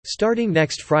Starting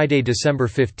next Friday, December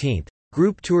 15,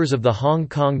 group tours of the Hong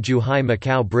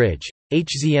Kong–Zhuhai–Macao Bridge,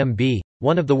 HZMB,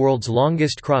 one of the world's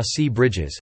longest cross-sea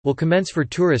bridges, will commence for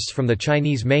tourists from the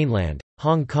Chinese mainland,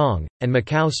 Hong Kong, and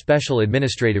Macau special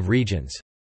administrative regions.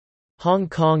 Hong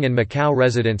Kong and Macau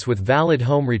residents with valid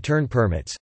home return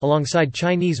permits, alongside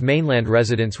Chinese mainland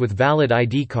residents with valid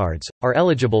ID cards, are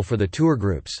eligible for the tour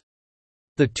groups.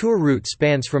 The tour route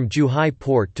spans from Zhuhai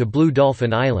Port to Blue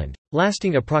Dolphin Island,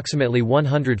 lasting approximately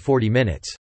 140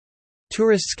 minutes.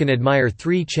 Tourists can admire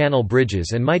 3-channel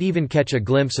bridges and might even catch a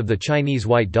glimpse of the Chinese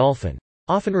white dolphin,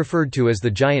 often referred to as the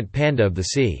giant panda of the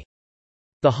sea.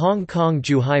 The Hong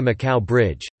Kong–Zhuhai–Macao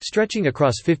Bridge, stretching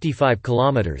across 55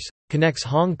 kilometers, connects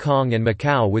Hong Kong and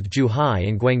Macau with Zhuhai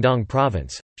in Guangdong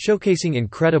Province, showcasing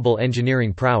incredible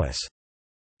engineering prowess.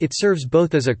 It serves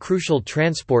both as a crucial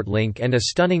transport link and a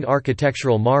stunning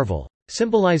architectural marvel,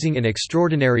 symbolizing an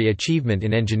extraordinary achievement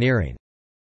in engineering.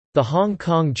 The Hong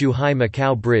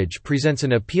Kong–Zhuhai–Macao Bridge presents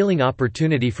an appealing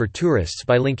opportunity for tourists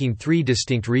by linking 3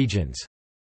 distinct regions.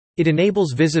 It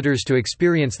enables visitors to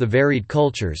experience the varied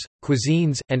cultures,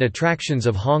 cuisines, and attractions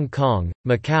of Hong Kong,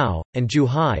 Macau, and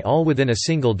Zhuhai all within a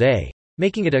single day,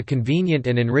 making it a convenient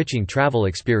and enriching travel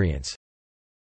experience.